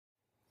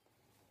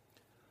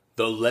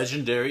the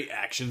legendary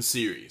action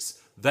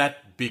series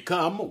that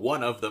become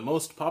one of the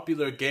most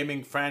popular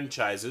gaming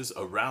franchises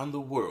around the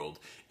world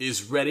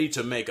is ready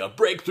to make a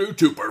breakthrough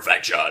to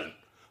perfection.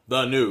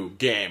 The new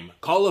game,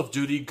 Call of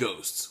Duty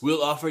Ghosts,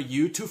 will offer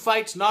you to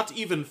fight not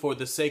even for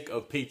the sake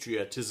of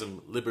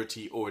patriotism,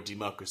 liberty, or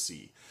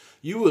democracy.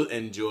 You will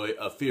enjoy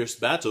a fierce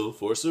battle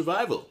for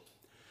survival.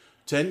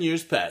 10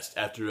 years passed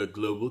after a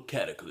global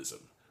cataclysm.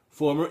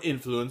 Former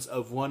influence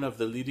of one of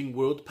the leading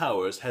world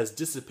powers has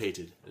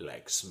dissipated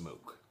like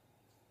smoke.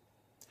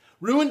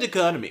 Ruined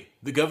economy,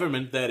 the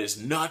government that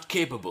is not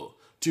capable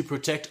to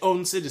protect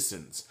own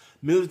citizens,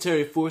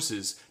 military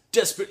forces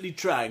desperately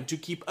trying to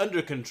keep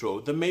under control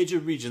the major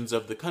regions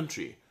of the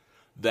country.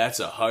 That's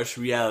a harsh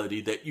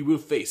reality that you will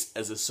face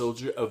as a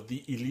soldier of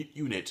the elite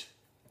unit,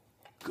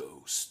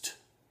 Ghost.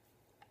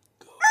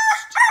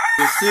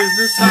 This is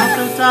the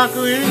Soccer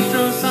Taco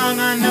intro song.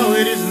 I know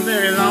it isn't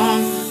very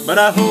long, but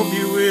I hope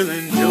you will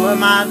enjoy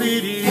my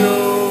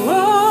video.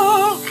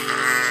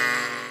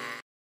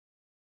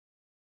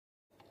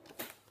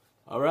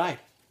 Alright,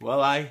 well,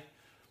 I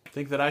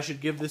think that I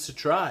should give this a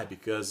try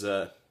because,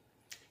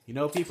 you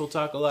know, people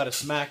talk a lot of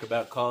smack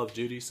about Call of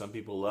Duty. Some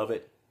people love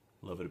it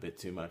a bit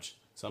too much.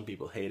 Some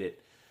people hate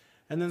it.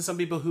 And then some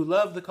people who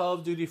love the Call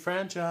of Duty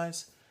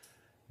franchise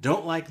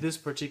don't like this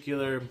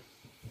particular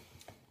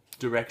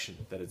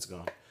direction that it's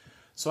gone.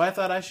 So I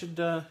thought I should,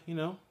 you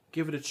know,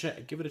 give it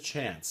a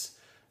chance.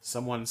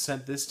 Someone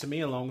sent this to me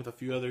along with a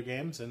few other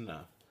games, and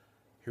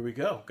here we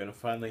go. Gonna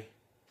finally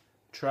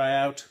try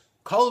out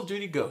Call of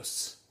Duty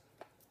Ghosts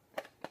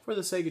for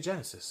the Sega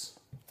Genesis.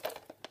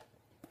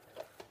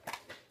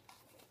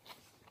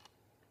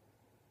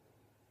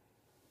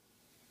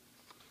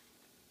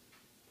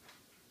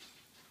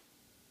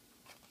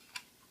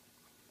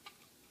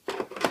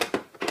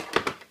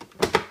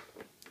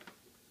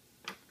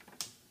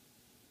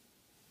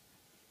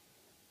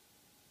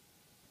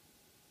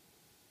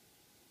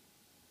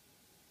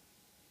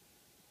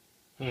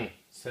 Hmm,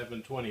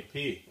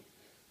 720p.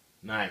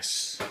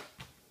 Nice.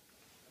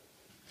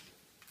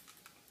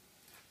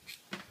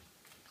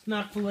 It's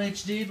not full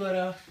HD,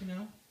 but, you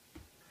know,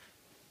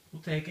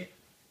 we'll take it.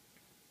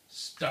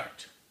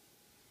 Start.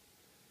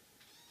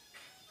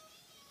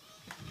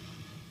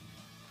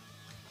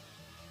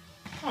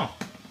 Oh.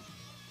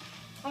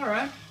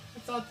 Alright. I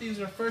thought these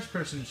were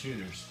first-person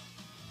shooters.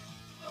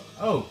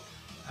 Oh.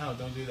 Oh,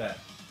 don't do that.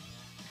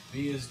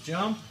 B is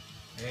jump.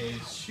 A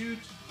is shoot.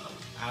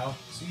 Ow.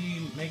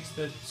 C makes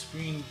the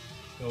screen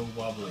go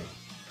wobbly.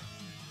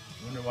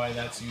 I wonder why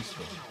that's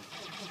useful.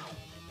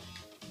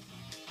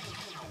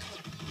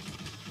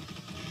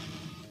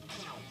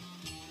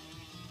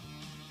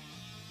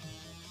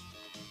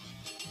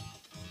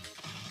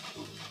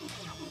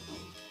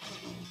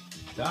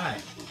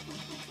 Die.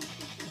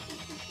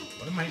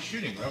 What am I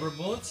shooting? Rubber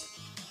bullets?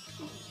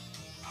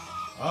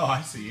 Oh,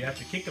 I see. You have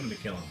to kick them to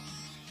kill them.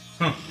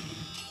 Huh.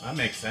 That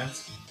makes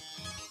sense.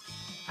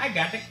 I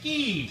got the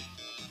key!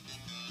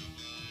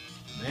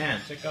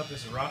 Man, check out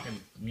this rockin'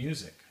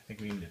 music. I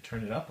think we need to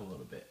turn it up a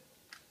little bit.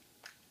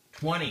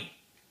 20.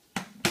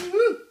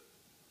 Woo!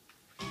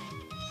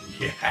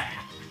 Yeah!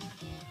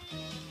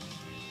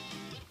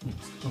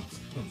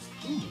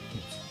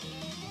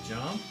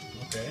 Jump.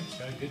 Okay, it's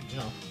got a good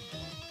jump.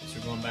 So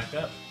we're going back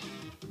up.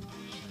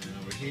 And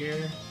over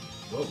here.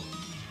 Whoa.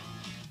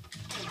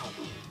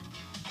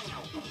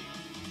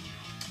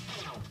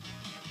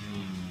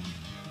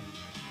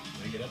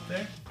 Can I get up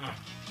there?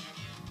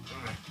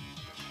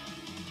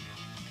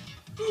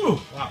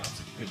 Ooh! Wow, that's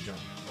a good jump.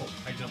 Oh,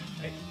 I jumped.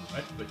 Hey,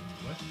 what?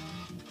 What?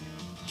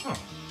 Huh.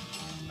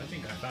 I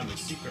think I found a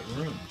secret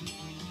room.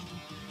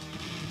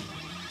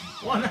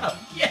 One up!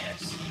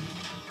 Yes!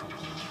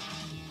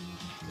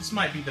 This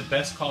might be the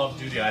best Call of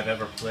Duty I've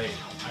ever played.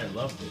 I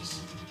love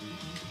this.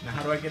 Now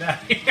how do I get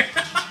out of here?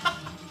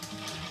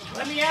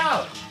 Let me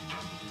out!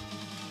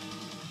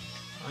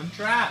 I'm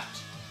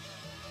trapped.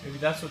 Maybe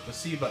that's what the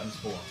C button's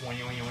for.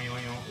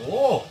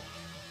 Oh!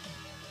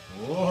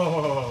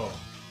 Whoa!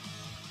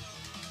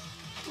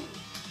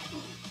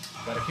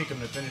 Gotta kick him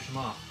to finish him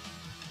off.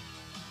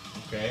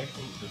 Okay.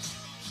 Ooh, this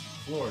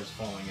floor is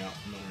falling out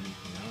from underneath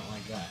me. I don't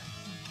like that.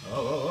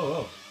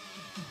 Oh.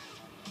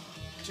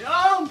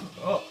 Jump!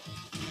 Oh.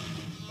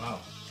 Wow.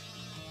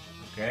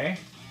 Okay.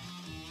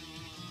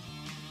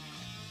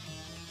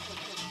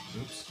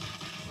 Oops.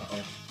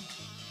 Uh-oh.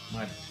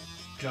 My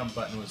jump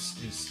button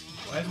is...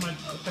 Why is my...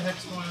 What the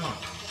heck's going on?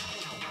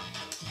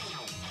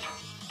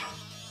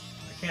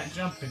 I can't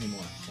jump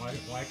anymore.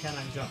 Why can't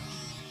I jump?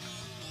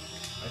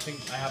 I think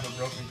I have a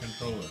broken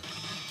controller.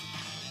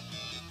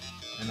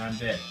 And I'm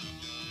dead.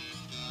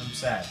 I'm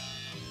sad.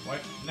 Why?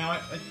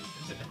 Now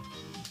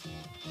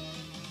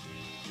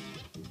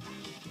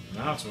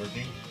now it's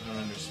working. I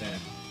don't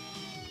understand.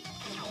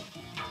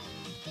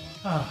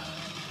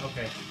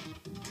 Okay.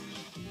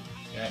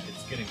 Yeah,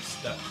 it's getting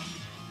stuck.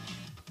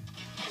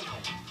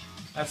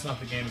 That's not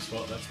the game's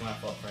fault. That's my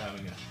fault for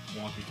having a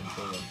wonky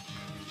controller.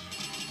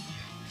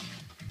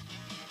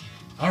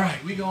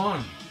 Alright, we go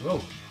on.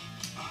 Whoa.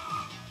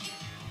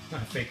 I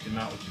faked him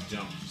out with the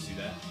jump. You see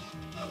that?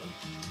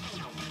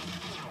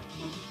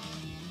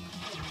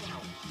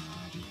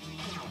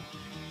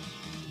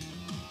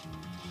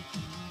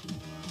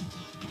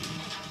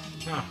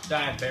 Oh,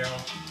 die, barrel.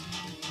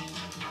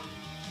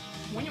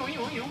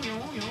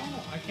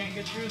 I can't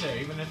get through there,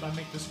 even if I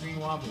make the screen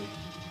wobbly.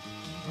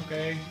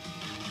 Okay.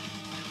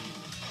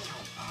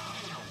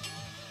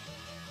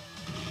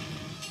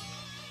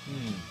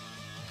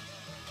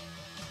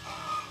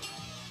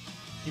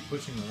 Keep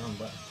pushing the wrong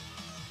button.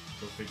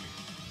 Go figure.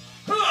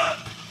 Oh,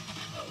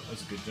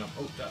 that's a good jump.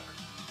 Oh, duck.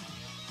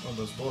 Oh,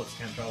 those bullets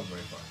can't travel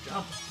very far.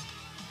 Jump!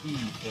 E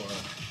for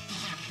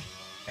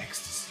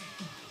ecstasy.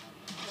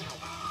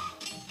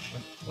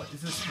 What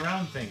is this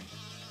round thing?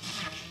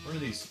 What are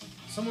these?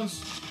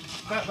 Someone's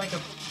got like a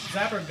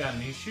zapper gun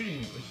and he's shooting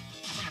me.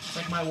 It's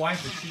like my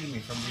wife is shooting me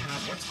from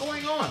behind. What's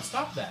going on?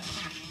 Stop that.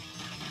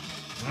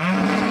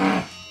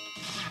 I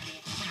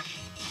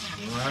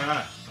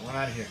want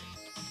out of here.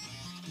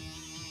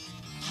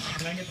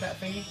 Can I get that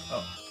thingy?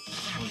 Oh,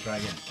 I'm gonna try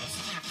again.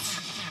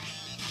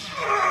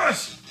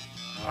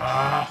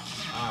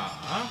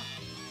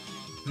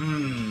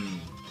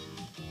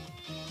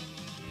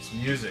 This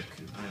music.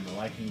 I'm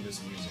liking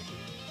this music.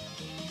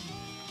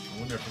 I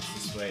wonder if it's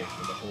this way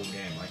for the whole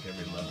game, like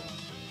every level.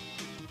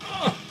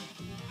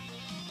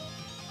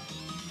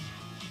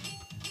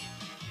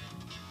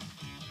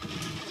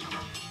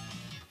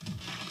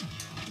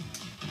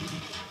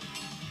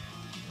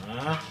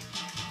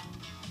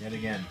 Yet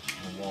again,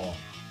 a wall.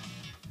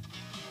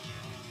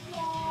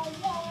 Wall.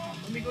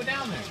 Let me go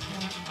down there.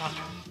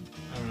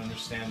 I don't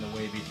understand the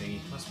wavy thingy.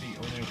 Must be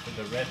only for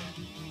the red.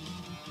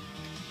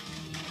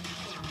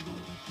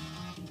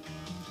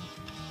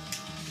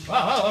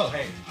 Oh,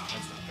 hey.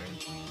 That's not fair.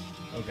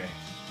 Okay.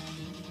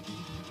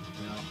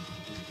 No.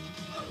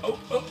 Oh.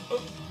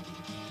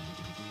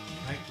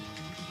 Right.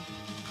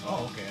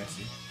 Oh, okay, I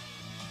see.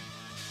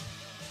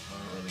 I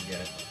don't really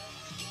get it.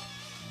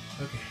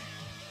 Okay.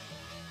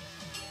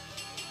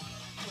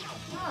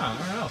 I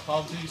don't know. Call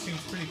of Duty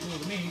seems pretty cool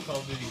to me. Call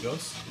of Duty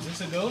Ghost. Is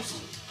this a ghost?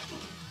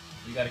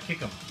 You gotta kick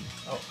him.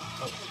 Oh,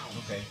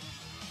 okay.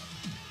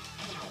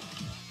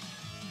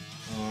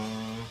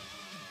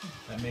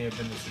 That may have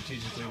been the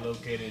strategically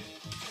located...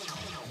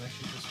 Can I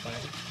shoot the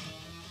spider?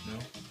 No?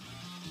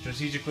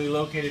 Strategically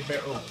located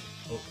bear... Oh,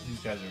 these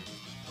guys are...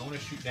 I want to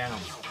shoot down.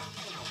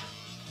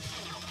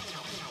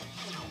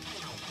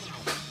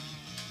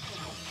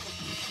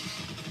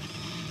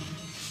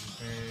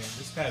 Okay,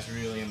 this guy's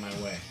really in my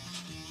way.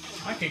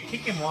 I can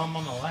kick him while I'm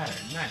on the ladder.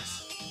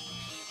 Nice.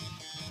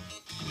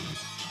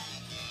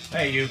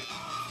 Hey, you.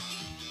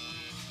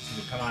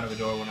 You come out of the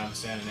door when I'm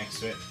standing next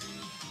to it.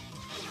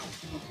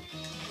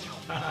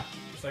 Haha.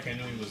 It's like I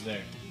knew he was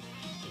there.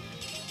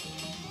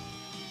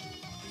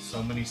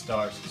 So many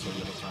stars in so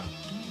little time.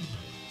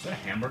 Is that a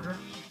hamburger?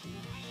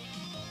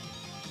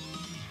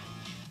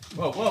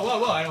 Whoa.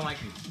 I don't like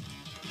you.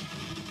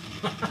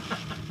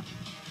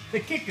 The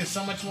kick is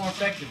so much more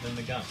effective than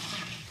the gun.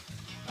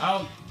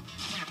 Oh.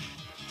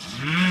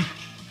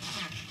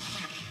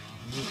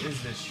 Who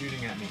is this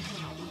shooting at me?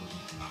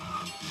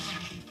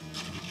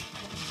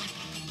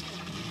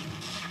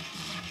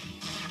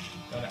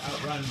 Gotta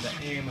outrun the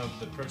aim of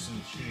the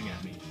person shooting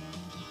at me.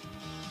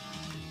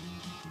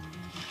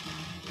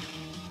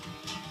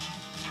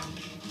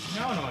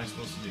 Now what am I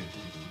supposed to do?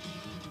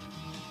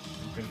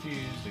 I'm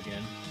confused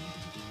again.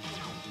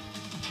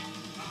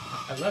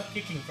 I love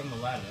kicking from the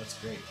ladder, that's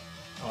great.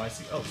 Oh, I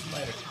see. Oh,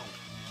 spider.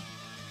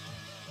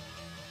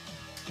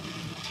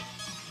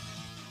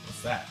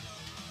 What's that?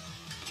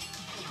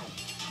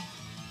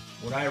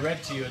 What I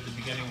read to you at the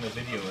beginning of the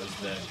video is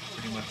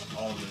pretty much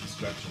all the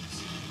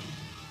instructions.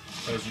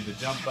 Shows you the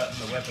jump button,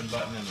 the weapon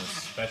button, and the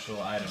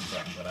special item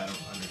button, but I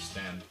don't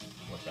understand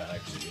what that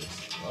actually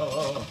is.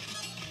 Whoa.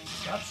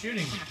 Stop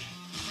shooting me.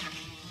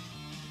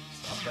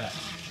 Stop that.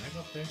 Can I go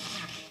up there?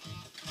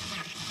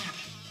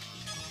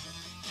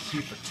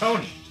 T for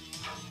Tony.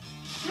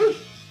 Woo!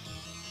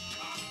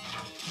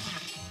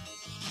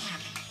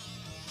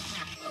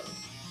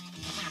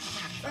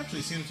 It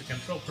actually seems to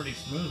control pretty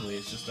smoothly.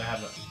 It's just I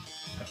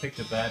picked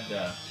a bad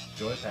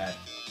joypad.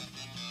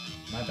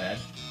 My bad.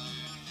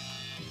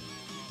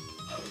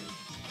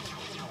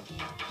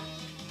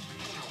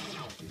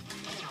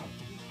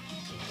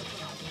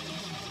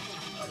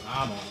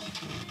 Come on.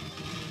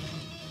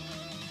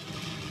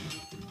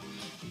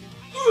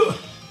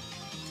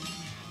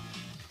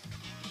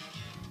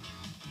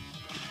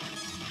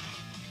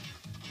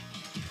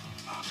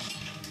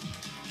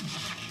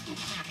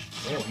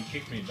 Oh, he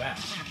kicked me back.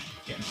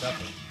 Getting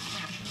tougher.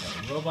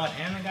 Got a robot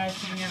and a guy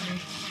shooting at me.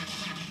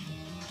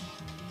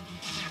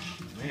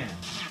 Man.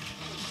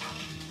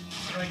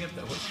 How do I get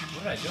that? What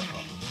did I jump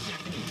off of? There's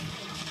a thing.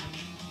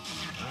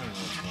 I don't know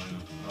what's going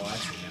on. Oh, I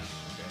see now.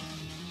 Okay.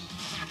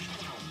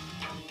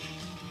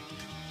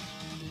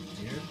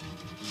 Here.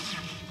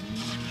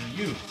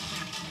 You.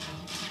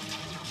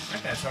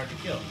 That guy's hard to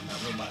kill. That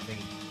robot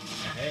thing.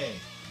 Hey.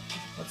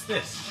 What's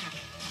this?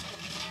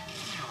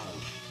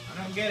 I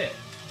don't get it.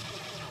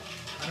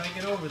 How do I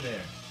get over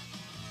there?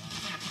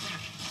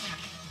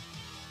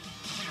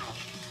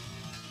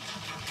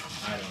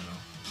 I don't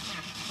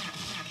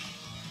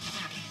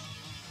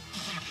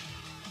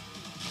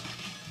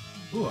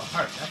know. Ooh, a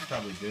heart. That's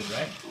probably good,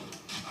 right?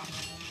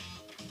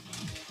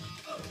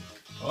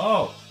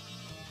 Oh!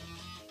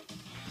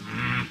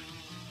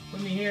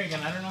 Put me here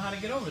again. I don't know how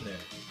to get over there.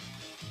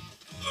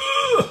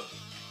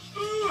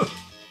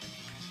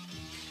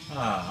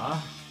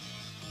 Ah.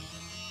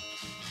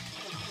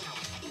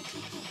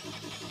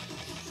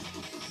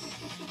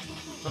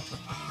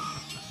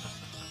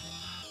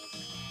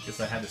 Guess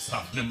I had to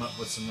soften him up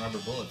with some rubber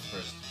bullets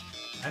first.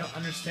 I don't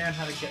understand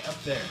how to get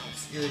up there.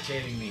 It's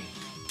irritating me.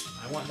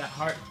 I want that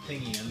heart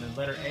thingy and the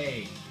letter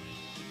A.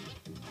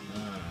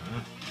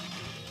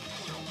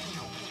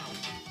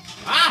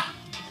 Ah!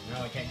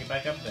 No, I can't get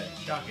back up there.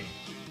 Shocking.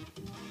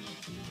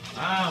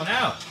 Oh,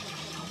 no!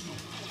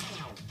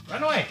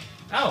 Run away!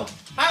 Oh!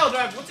 Pile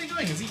drive! What's he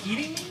doing? Is he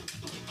eating me?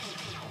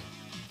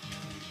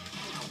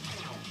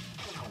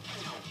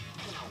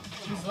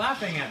 He's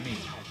laughing at me.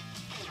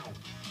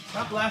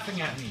 Stop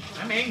laughing at me.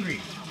 I'm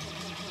angry.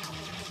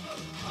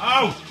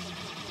 Oh!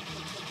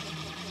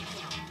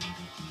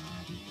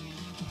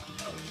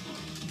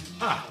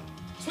 Ah!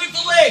 Sweep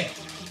the leg!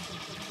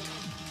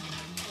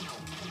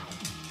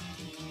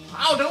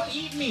 Ow, don't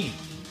eat me!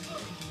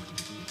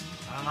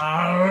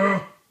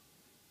 Ow!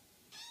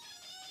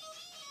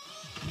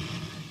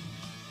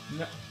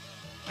 No,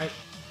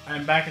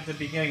 I'm back at the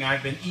beginning.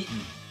 I've been eaten.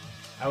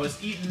 I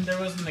was eaten. There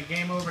wasn't a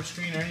game over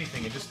screen or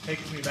anything. It just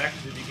takes me back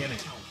to the beginning.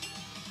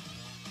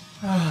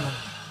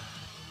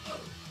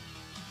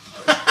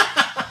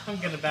 I'm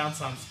gonna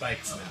bounce on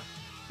spikes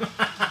now.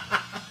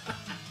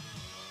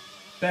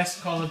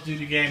 Best Call of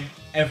Duty game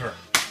ever.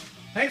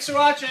 Thanks for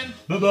watching.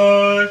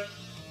 Bye-bye.